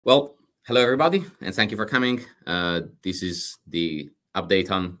Well, hello everybody, and thank you for coming. This is the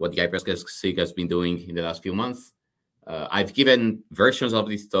update on what the Hyperscale SIG has been doing in the last few months. I've given versions of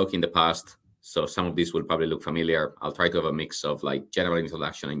this talk in the past, so some of this will probably look familiar. I'll try to have a mix of like general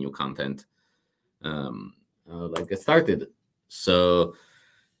introduction and new content. Let's get started. So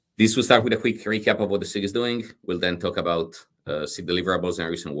this will start with a quick recap of what the SIG is doing. We'll then talk about SIG deliverables and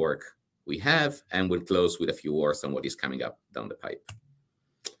recent work we have, and we'll close with a few words on what is coming up down the pipe.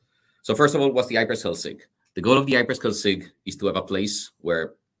 So first of all, what's the Hyperscale SIG? The goal of the Hyperscale SIG is to have a place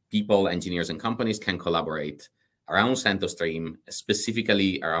where people, engineers, and companies can collaborate around CentOS Stream,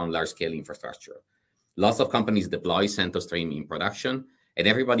 specifically around large-scale infrastructure. Lots of companies deploy CentOS Stream in production, and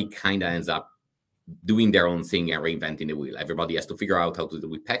everybody kind of ends up doing their own thing and reinventing the wheel. Everybody has to figure out how to do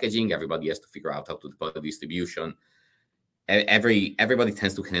with packaging. Everybody has to figure out how to deploy the distribution. Everybody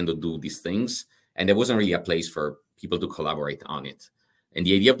tends to kind of do these things, and there wasn't really a place for people to collaborate on it. And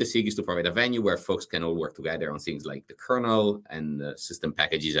the idea of the SIG is to provide a venue where folks can all work together on things like the kernel and system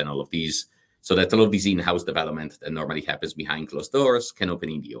packages and all of these, so that all of these in-house development that normally happens behind closed doors can open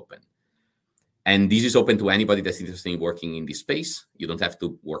in the open. And this is open to anybody that's interested in working in this space. You don't have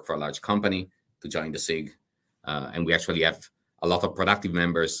to work for a large company to join the SIG. And we actually have a lot of productive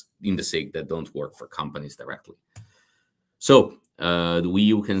members in the SIG that don't work for companies directly. So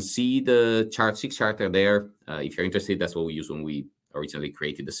you can see the SIG charter there. If you're interested, that's what we use when we originally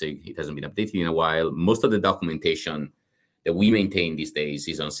created the SIG. It hasn't been updated in a while. Most of the documentation that we maintain these days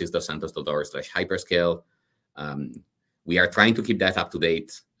is on sys.centos.org/hyperscale. We are trying to keep that up to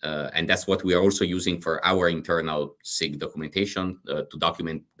date, and that's what we are also using for our internal SIG documentation to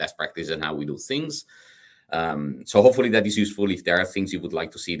document best practices and how we do things. So hopefully that is useful. If there are things you would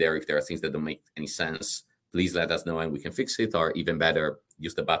like to see there, if there are things that don't make any sense, please let us know and we can fix it, or even better,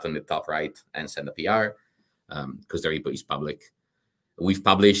 use the button at the top right and send a PR, because the repo is public. We've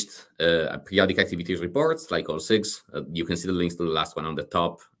published periodic activities reports like all SIGs. You can see the links to the last one on the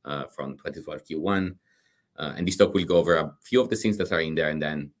top from 2012 Q1. And this talk will go over a few of the things that are in there and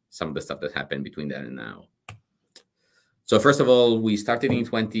then some of the stuff that happened between then and now. So first of all, we started in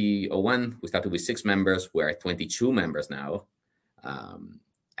 2001. We started with 6 members. We're at 22 members now.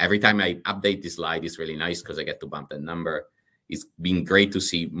 Every time I update this slide, it's really nice because I get to bump that number. It's been great to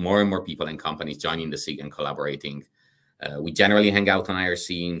see more and more people and companies joining the SIG and collaborating. We generally hang out on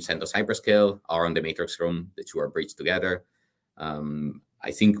IRC in CentOS Hyperscale or on the Matrix room. The two are bridged together.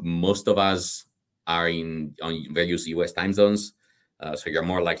 I think most of us are on various US time zones. So you're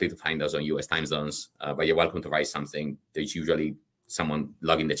more likely to find us on US time zones, but you're welcome to write something. There's usually someone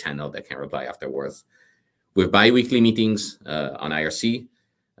logging the channel that can reply afterwards. We have bi-weekly meetings on IRC.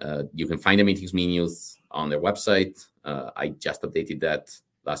 You can find the meetings menus on their website. I just updated that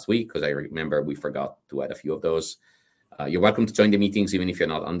last week because I remember we forgot to add a few of those. You're welcome to join the meetings even if you're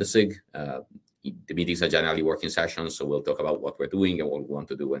not on the SIG. The meetings are generally working sessions, so we'll talk about what we're doing and what we want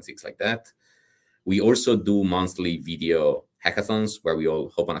to do and things like that. We also do monthly video hackathons where we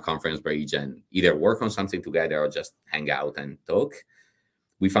all hop on a conference bridge and either work on something together or just hang out and talk.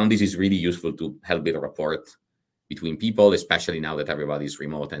 We found this is really useful to help build a rapport between people, especially now that everybody's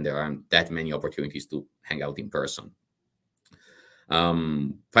remote and there aren't that many opportunities to hang out in person.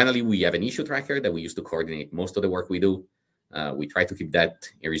 Finally, we have an issue tracker that we use to coordinate most of the work we do. We try to keep that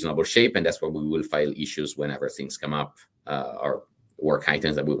in reasonable shape, and that's where we will file issues whenever things come up or work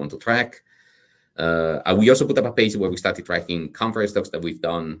items that we want to track. We also put up a page where we started tracking conference talks that we've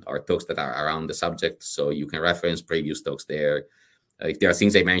done or talks that are around the subject, so you can reference previous talks there. If there are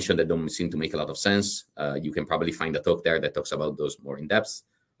things I mentioned that don't seem to make a lot of sense, you can probably find a talk there that talks about those more in depth.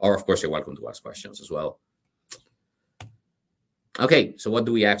 Or, of course, you're welcome to ask questions as well. Okay, so what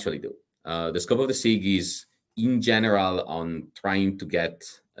do we actually do? The scope of the SIG is, in general, on trying to get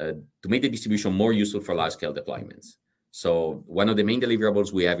to make the distribution more useful for large-scale deployments. So one of the main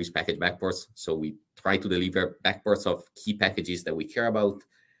deliverables we have is package backports. So we try to deliver backports of key packages that we care about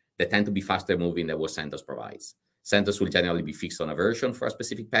that tend to be faster moving than what CentOS provides. CentOS will generally be fixed on a version for a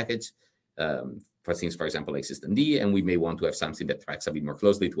specific package, for things, for example, like systemd, and we may want to have something that tracks a bit more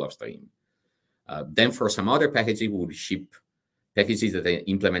closely to upstream. Then for some other packages, we will ship packages that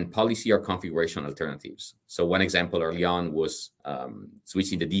implement policy or configuration alternatives. So one example early on was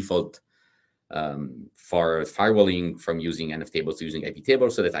switching the default for firewalling from using NF tables to using IP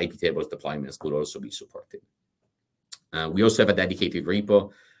tables so that IP tables deployments could also be supported. We also have a dedicated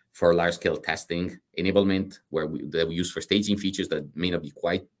repo for large-scale testing enablement that we use for staging features that may not be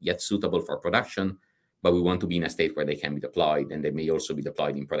quite yet suitable for production, but we want to be in a state where they can be deployed, and they may also be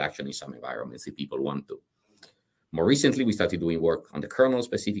deployed in production in some environments if people want to. More recently, we started doing work on the kernel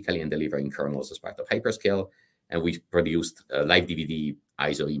specifically and delivering kernels as part of Hyperscale. and we produced live DVD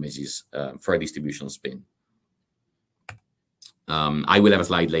ISO images for a distribution spin. I will have a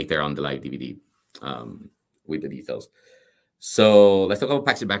slide later on the live DVD with the details. So let's talk about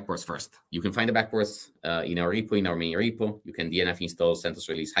package backports first. You can find the backports in our repo, in our main repo. You can DNF install CentOS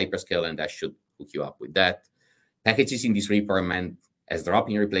release Hyperscale, and that should hook you up with that. Packages in this repo are meant as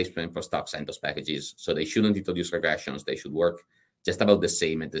drop-in replacement for stock CentOS packages, so they shouldn't introduce regressions. They should work just about the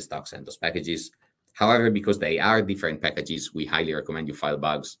same as the stock CentOS packages. However, because they are different packages, we highly recommend you file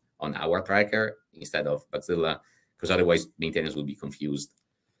bugs on our tracker instead of Bugzilla, because otherwise maintainers will be confused.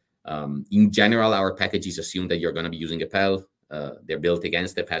 In general, our packages assume that you're going to be using Appel. They're built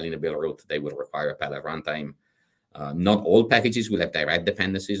against Appel in the build root. They will require Appel at runtime. Not all packages will have direct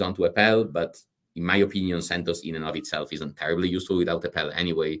dependencies onto Appel, but in my opinion, CentOS in and of itself isn't terribly useful without Appel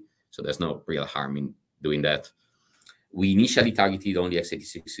anyway, so there's no real harm in doing that. We initially targeted only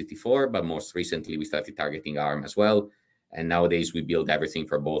x86-64, but most recently we started targeting ARM as well. And nowadays we build everything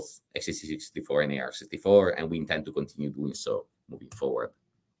for both x86-64 and AR64, and we intend to continue doing so moving forward.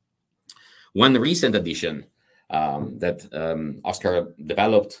 One recent addition that Oscar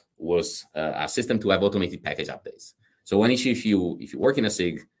developed was a system to have automated package updates. So one issue if you work in a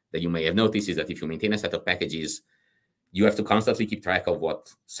SIG that you may have noticed is that if you maintain a set of packages, you have to constantly keep track of what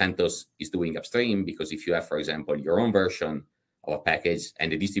CentOS is doing upstream, because if you have, for example, your own version of a package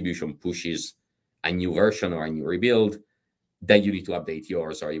and the distribution pushes a new version or a new rebuild, then you need to update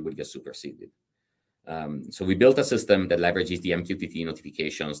yours or it will get superseded. So we built a system that leverages the MQTT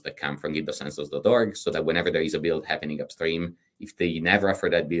notifications that come from git.centos.org, so that whenever there is a build happening upstream, if the Nevra for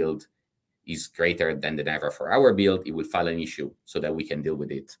that build is greater than the Nevra for our build, it will file an issue so that we can deal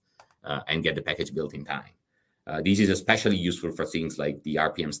with it and get the package built in time. This is especially useful for things like the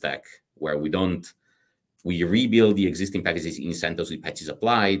RPM stack, where we rebuild the existing packages in CentOS with patches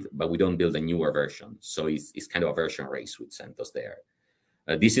applied, but we don't build a newer version. So it's kind of a version race with CentOS there.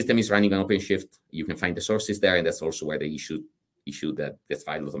 This system is running on OpenShift. You can find the sources there, and that's also where the issue that gets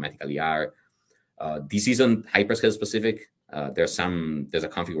filed automatically are. This isn't Hyperscale specific. There's a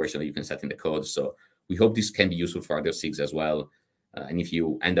configuration that you can set in the code. So we hope this can be useful for other SIGs as well. And if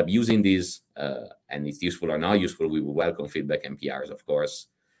you end up using this and it's useful or not useful, we will welcome feedback and PRs, of course.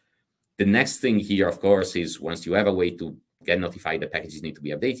 The next thing here, of course, is once you have a way to get notified that packages need to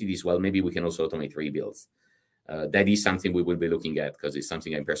be updated, is, well, maybe we can also automate rebuilds. That is something we will be looking at, because it's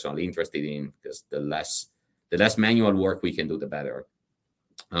something I'm personally interested in, because the less manual work we can do, the better.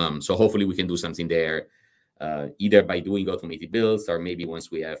 So hopefully we can do something there, either by doing automated builds, or maybe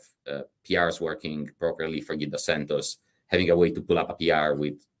once we have PRs working properly for git.centos, having a way to pull up a PR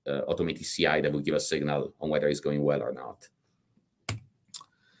with automated CI that will give us a signal on whether it's going well or not.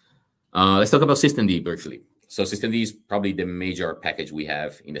 Let's talk about systemd briefly. So systemd is probably the major package we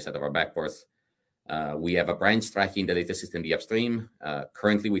have in the set of our backports. We have a branch tracking the latest systemd upstream.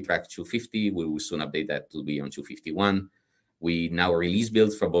 Currently, we track 250. We will soon update that to be on 251. We now release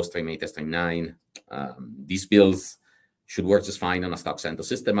builds for both Stream 8 and Stream 9. These builds should work just fine on a stock CentOS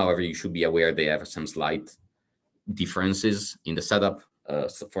system. However, you should be aware they have some slight differences in the setup.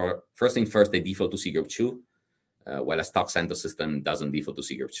 So for first thing first, they default to cgroup 2, while a stock CentOS system doesn't default to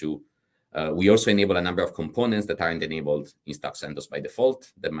cgroup 2. We also enable a number of components that aren't enabled in stock CentOS by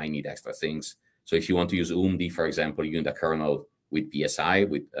default that might need extra things. So if you want to use UMD, for example, you need a kernel with PSI,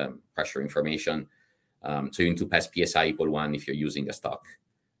 with pressure information. So you need to pass PSI equal 1 if you're using a stock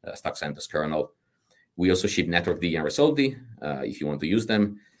CentOS kernel. We also ship networkd and resolved if you want to use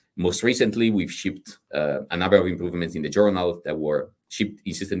them. Most recently, we've shipped a number of improvements in the journal that were shipped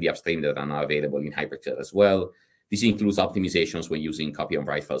in systemd upstream that are now available in Hyperscale as well. This includes optimizations when using copy and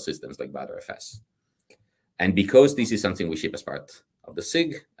write file systems like ButterFS. And because this is something we ship as part of the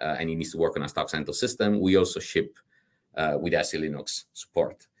SIG, and it needs to work on a stock CentOS system, we also ship with SE/Linux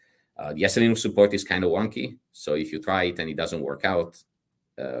support. The SE/Linux support is kind of wonky, so if you try it and it doesn't work out,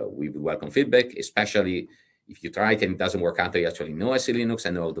 we would welcome feedback, especially if you try it and it doesn't work out, you actually know SE/Linux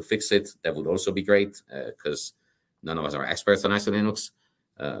and know how to fix it. That would also be great, because none of us are experts on SE/Linux.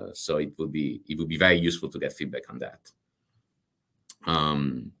 So it would be very useful to get feedback on that.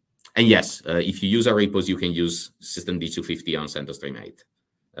 And yes, if you use our repos, you can use systemd 250 on CentOS Stream 8,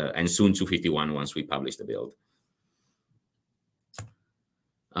 and soon 251 once we publish the build.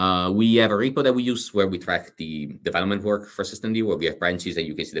 We have a repo that we use where we track the development work for systemd, where we have branches and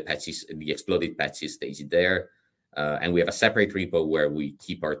you can see the patches, the exploded patches staged there. And we have a separate repo where we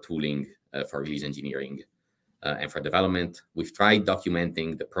keep our tooling for release engineering and for development. We've tried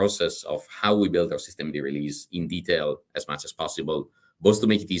documenting the process of how we build our systemd release in detail as much as possible, both to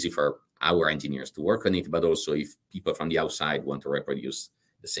make it easy for our engineers to work on it, but also if people from the outside want to reproduce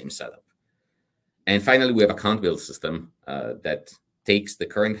the same setup. And finally, we have a count build system that takes the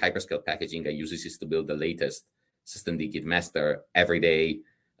current Hyperscale packaging and uses it to build the latest systemd git master every day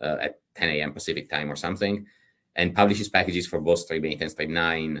at 10 a.m. Pacific time or something, and publishes packages for both Stream 8 and Stream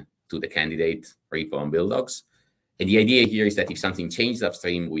 9 to the candidate repo and build logs. And the idea here is that if something changes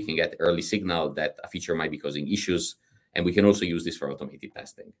upstream, we can get early signal that a feature might be causing issues, and we can also use this for automated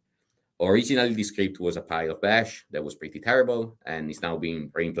testing. Originally, this script was a pile of bash that was pretty terrible, and is now being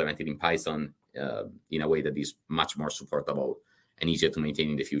re-implemented in Python in a way that is much more supportable and easier to maintain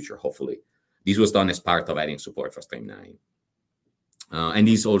in the future, hopefully. This was done as part of adding support for Stream 9. And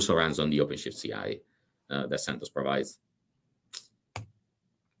this also runs on the OpenShift CI that CentOS provides.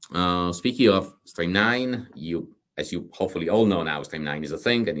 Speaking of Stream 9, as you hopefully all know now, Stream 9 is a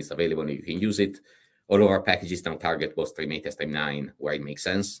thing and it's available and you can use it. All of our packages now target both Stream 8 and Stream 9 where it makes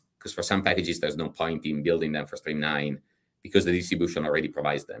sense, because for some packages, there's no point in building them for Stream 9 because the distribution already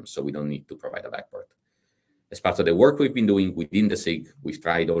provides them, so we don't need to provide a backport. As part of the work we've been doing within the SIG, we've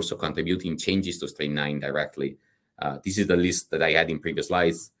tried also contributing changes to Stream 9 directly. This is the list that I had in previous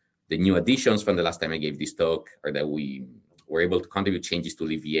slides. The new additions from the last time I gave this talk are that we were able to contribute changes to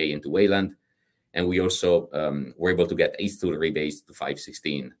LibVA and to Wayland. And we also were able to get H-tool rebase to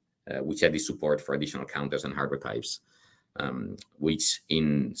 5.16, which had the support for additional counters and hardware types. In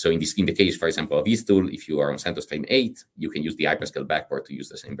the case, for example, of H-tool, if you are on CentOS Stream 8, you can use the Hyperscale backport to use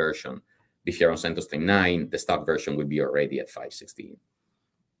the same version. If you're on CentOS Stream 9, the stock version will be already at 5.16.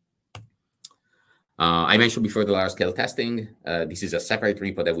 I mentioned before the large scale testing. This is a separate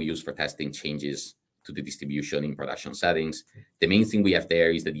repo that we use for testing changes to the distribution in production settings. The main thing we have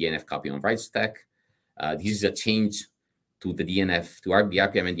there is the DNF copy on write stack. This is a change to the DNF, to the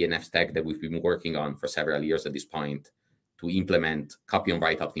RPM and DNF stack that we've been working on for several years at this point to implement copy on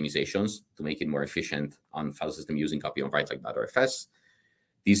write optimizations to make it more efficient on file system using copy on write like Btrfs.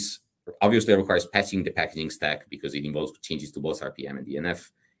 This obviously requires patching the packaging stack because it involves changes to both RPM and DNF.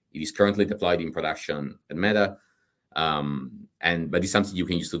 It is currently deployed in production at Meta, but it's something you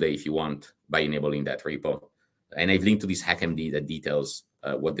can use today if you want by enabling that repo. And I've linked to this hackmd that details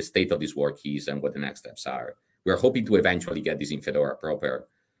what the state of this work is and what the next steps are. We're hoping to eventually get this in Fedora proper,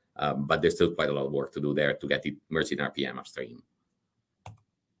 but there's still quite a lot of work to do there to get it merged in RPM upstream.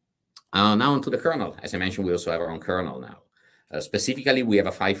 Now onto the kernel. As I mentioned, we also have our own kernel now. Specifically, we have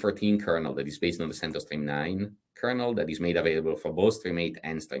a 5.14 kernel that is based on the CentOS Stream 9 kernel that is made available for both Stream 8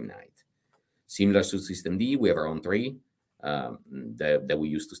 and Stream 9. Similar to systemd, we have our own tree that we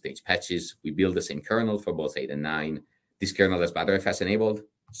use to stage patches. We build the same kernel for both 8 and 9. This kernel has Btrfs enabled,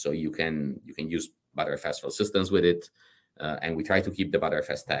 so you can use Btrfs file systems with it, and we try to keep the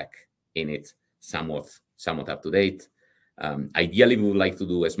Btrfs stack in it somewhat up to date. Ideally, we would like to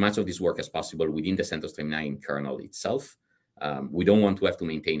do as much of this work as possible within the CentOS Stream 9 kernel itself. We don't want to have to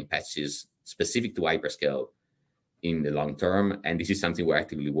maintain patches specific to Hyperscale in the long term, and this is something we're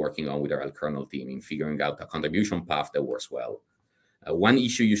actively working on with our kernel team in figuring out a contribution path that works well. One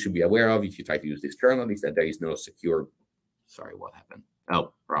issue you should be aware of if you try to use this kernel is that there is no secure. Sorry, what happened?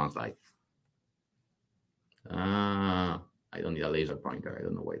 Oh, wrong slide. I don't need a laser pointer. I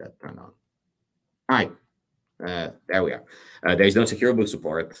don't know why that turned on. All right, there we are. There is no secure boot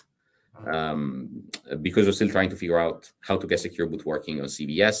support because we're still trying to figure out how to get secure boot working on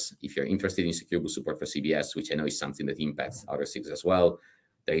CBS. If you're interested in secure boot support for CBS, which I know is something that impacts other SIGs as well,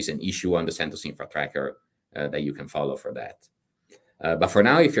 there is an issue on the CentOS Infra Tracker that you can follow for that. But for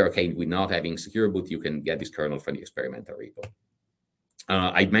now, if you're okay with not having secure boot, you can get this kernel from the experimental repo.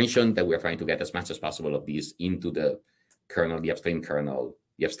 I mentioned that we're trying to get as much as possible of these into the kernel, the upstream kernel,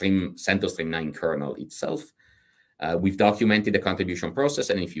 the upstream CentOS Stream 9 kernel itself. We've documented the contribution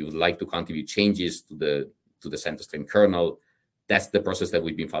process, and if you would like to contribute changes to the CentOS Stream kernel, that's the process that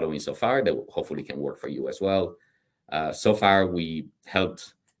we've been following so far that hopefully can work for you as well. So far, we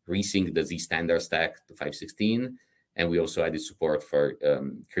helped resync the Z standard stack to 5.16, and we also added support for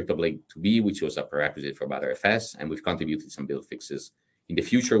CryptoBlade 2B, which was a prerequisite for Btrfs, and we've contributed some build fixes. In the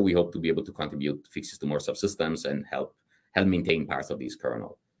future, we hope to be able to contribute fixes to more subsystems and help maintain parts of this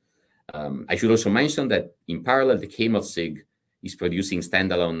kernel. I should also mention that in parallel, the KMod SIG is producing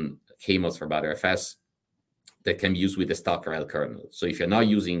standalone KMods for Btrfs that can be used with the stock RHEL kernel. So if you're not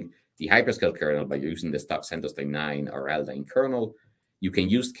using the Hyperscale kernel, but you're using the stock CentOS Stream 9 or RHEL kernel, you can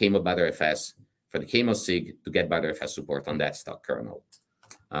use KMod Btrfs for the KMod SIG to get Btrfs support on that stock kernel,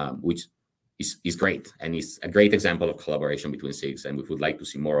 which is great. And it's a great example of collaboration between SIGs, and we would like to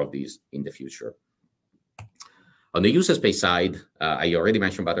see more of these in the future. On the user space side, I already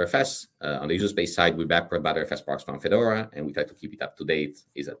mentioned Btrfs. On the user space side, we backport Btrfs procs from Fedora, and we try to keep it up to date.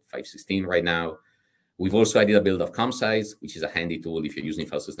 It's at 5.16 right now. We've also added a build of com size, which is a handy tool if you're using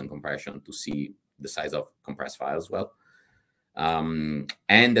file system compression to see the size of compressed files well. And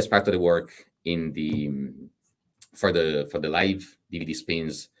as part of the work in the for the live DVD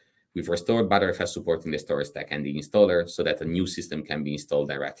spins, we've restored Btrfs support in the storage stack and the installer so that a new system can be installed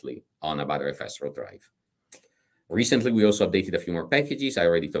directly on a Btrfs root drive. Recently, we also updated a few more packages. I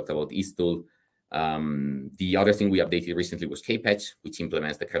already talked about easttool. The other thing we updated recently was Kpatch, which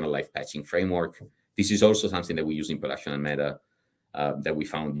implements the kernel life patching framework. This is also something that we use in production and meta that we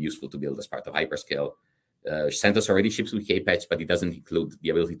found useful to build as part of Hyperscale. CentOS already ships with Kpatch, but it doesn't include the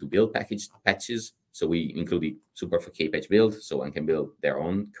ability to build patches. So we included support for Kpatch build, so one can build their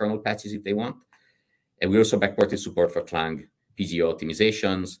own kernel patches if they want. And we also backported support for Clang PGO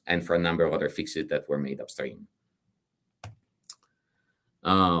optimizations and for a number of other fixes that were made upstream.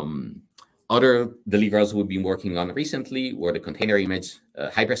 Other deliverables we've been working on recently were the container image.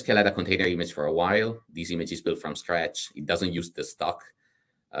 Hyperscale had a container image for a while. This image is built from scratch. It doesn't use the stock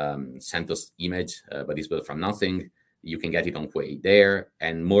CentOS image, but it's built from nothing. You can get it on Quay there.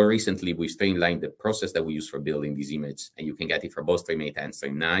 And more recently, we've streamlined the process that we use for building this image, and you can get it for both Stream 8 and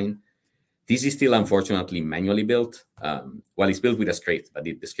Stream 9. This is still, unfortunately, manually built. Well, it's built with a script, but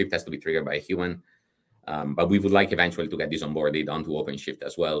the script has to be triggered by a human. But we would like eventually to get this onboarded onto OpenShift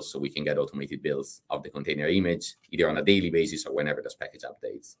as well, so we can get automated builds of the container image, either on a daily basis or whenever there's package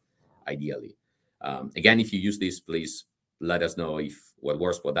updates, ideally. Again, if you use this, please let us know if what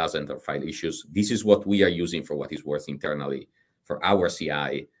works, what doesn't, or file issues. This is what we are using for what is worth internally for our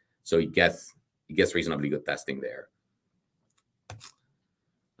CI, so it gets reasonably good testing there.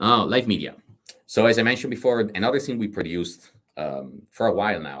 Live media. So as I mentioned before, another thing we produced for a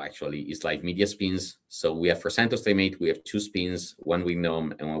while now, actually, is live media spins. So we have for CentOS Stream 8, we have 2 spins, one with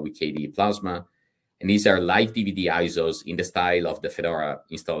GNOME and one with KDE Plasma. And these are live DVD ISOs in the style of the Fedora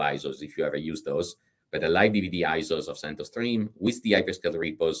install ISOs, if you ever use those. But the live DVD ISOs of CentOS Stream with the Hyperscale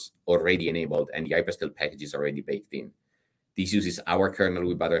repos already enabled and the Hyperscale packages already baked in. This uses our kernel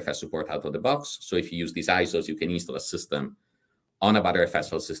with Btrfs support out of the box. So if you use these ISOs, you can install a system on a Btrfs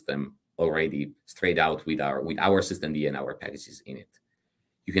file system already straight out with our systemd and our packages in it.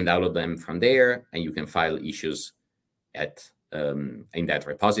 You can download them from there, and you can file issues at in that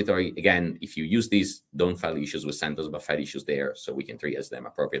repository. Again, if you use these, don't file issues with CentOS, but file issues there so we can triage them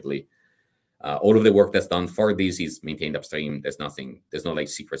appropriately. All of the work that's done for this is maintained upstream. There's no like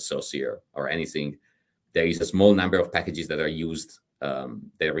secret sauce here or anything. There is a small number of packages that are used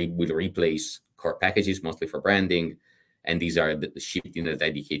that will replace core packages, mostly for branding. And these are shipped in a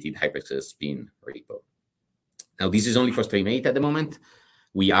dedicated Hyperscale spin repo. Now, this is only for Stream 8 at the moment.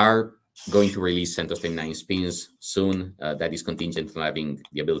 We are going to release CentOS Stream 9 spins soon. That is contingent on having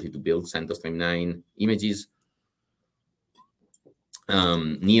the ability to build CentOS Stream 9 images.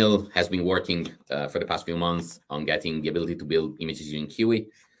 Neil has been working for the past few months on getting the ability to build images using QE.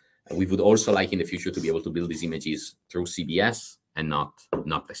 We would also like in the future to be able to build these images through CBS and not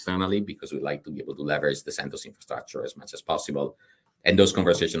externally, because we like to be able to leverage the CentOS infrastructure as much as possible. And those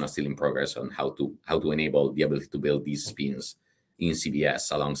conversations are still in progress on how to enable the ability to build these spins in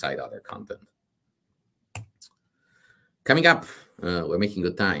CBS alongside other content. Coming up, we're making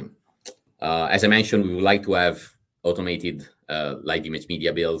good time. As I mentioned, we would like to have automated live image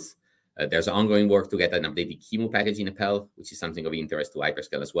media builds. There's ongoing work to get an updated QEMU package in Appel, which is something of interest to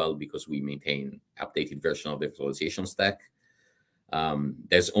Hyperscale as well, because we maintain updated version of the virtualization stack.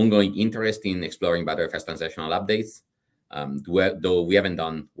 There's ongoing interest in exploring Btrfs transactional updates, though we haven't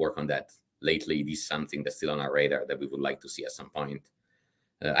done work on that lately. This is something that's still on our radar that we would like to see at some point.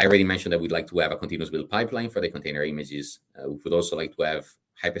 I already mentioned that we'd like to have a continuous build pipeline for the container images. We would also like to have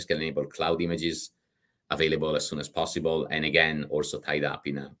Hyperscale-enabled cloud images available as soon as possible, and again, also tied up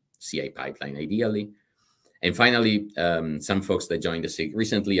in a CI pipeline, ideally. And finally, some folks that joined the SIG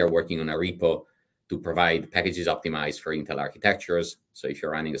recently are working on a repo to provide packages optimized for Intel architectures. So if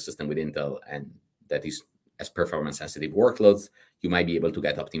you're running a system with Intel and that is as performance-sensitive workloads, you might be able to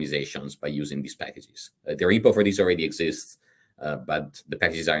get optimizations by using these packages. The repo for this already exists, but the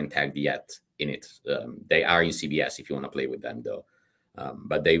packages aren't tagged yet in it. They are in CBS if you want to play with them, though.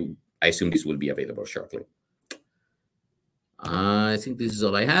 But I assume this will be available shortly. I think this is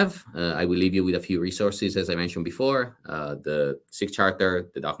all I have. I will leave you with a few resources, as I mentioned before, the SIG charter,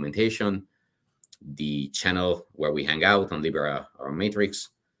 the documentation, the channel where we hang out on Libera or on Matrix,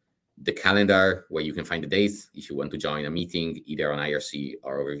 the calendar where you can find the dates if you want to join a meeting, either on IRC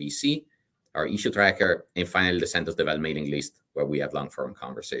or over VC, our issue tracker, and finally the CentOS Devel mailing list where we have long-form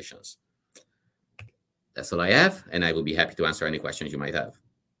conversations. That's all I have, and I will be happy to answer any questions you might have.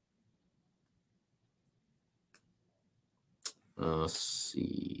 Let's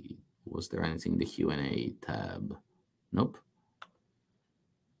see. Was there anything in the Q&A tab? Nope.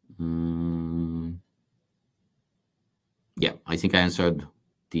 Yeah, I think I answered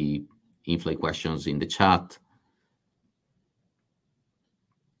the in-flight questions in the chat.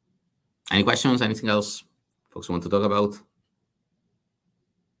 Any questions? Anything else folks want to talk about?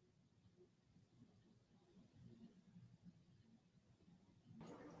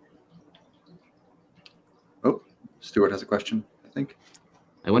 Oh, Stuart has a question, I think.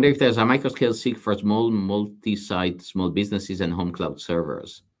 I wonder if there's a Hyperscale SIG for small multi-site small businesses and home cloud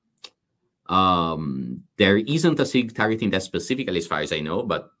servers. There isn't a SIG targeting that specifically, as far as I know,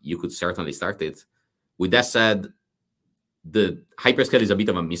 but you could certainly start it. With that said, the hyperscale is a bit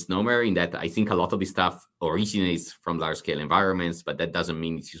of a misnomer in that I think a lot of this stuff originates from large-scale environments, but that doesn't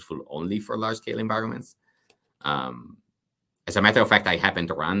mean it's useful only for large-scale environments. As a matter of fact, I happen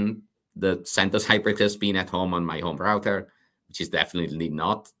to run the CentOS Hyperscale spin at home on my home router, which is definitely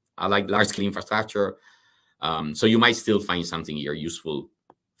not like large-scale infrastructure. So you might still find something here useful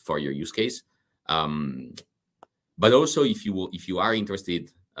for your use case. But also, if you are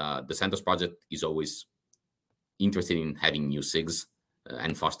interested, the CentOS project is always interested in having new SIGs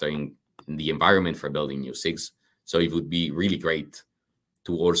and fostering the environment for building new SIGs. So it would be really great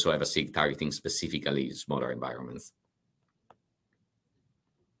to also have a SIG targeting specifically smaller environments.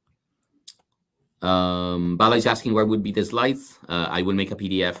 Bala is asking where would be the slides. I will make a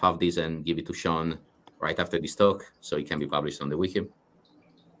PDF of this and give it to Sean right after this talk, so it can be published on the wiki.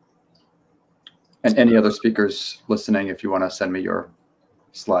 And any other speakers listening, if you want to send me your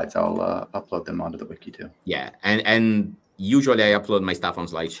slides, I'll upload them onto the wiki too. Yeah, and usually I upload my stuff on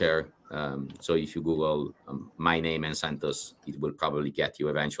SlideShare. So if you Google my name and CentOS, it will probably get you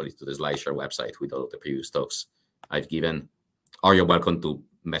eventually to the SlideShare website with all of the previous talks I've given. Or you're welcome to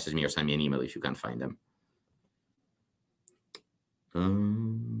message me or send me an email if you can't find them.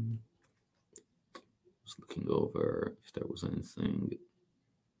 Just looking over if there was anything.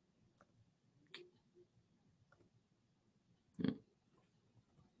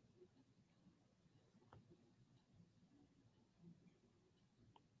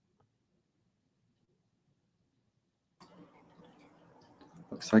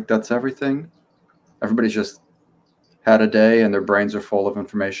 Looks like that's everything. Everybody's just had a day and their brains are full of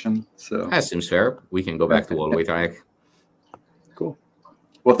information. So that seems fair. We can go back to hallway track. Cool.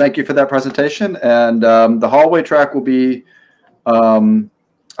 Well, thank you for that presentation. And the hallway track will be,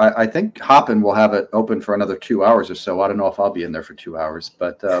 I think Hopin will have it open for another 2 hours or so. I don't know if I'll be in there for 2 hours,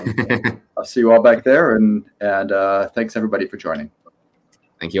 but I'll see you all back there. And thanks everybody for joining.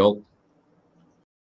 Thank you all.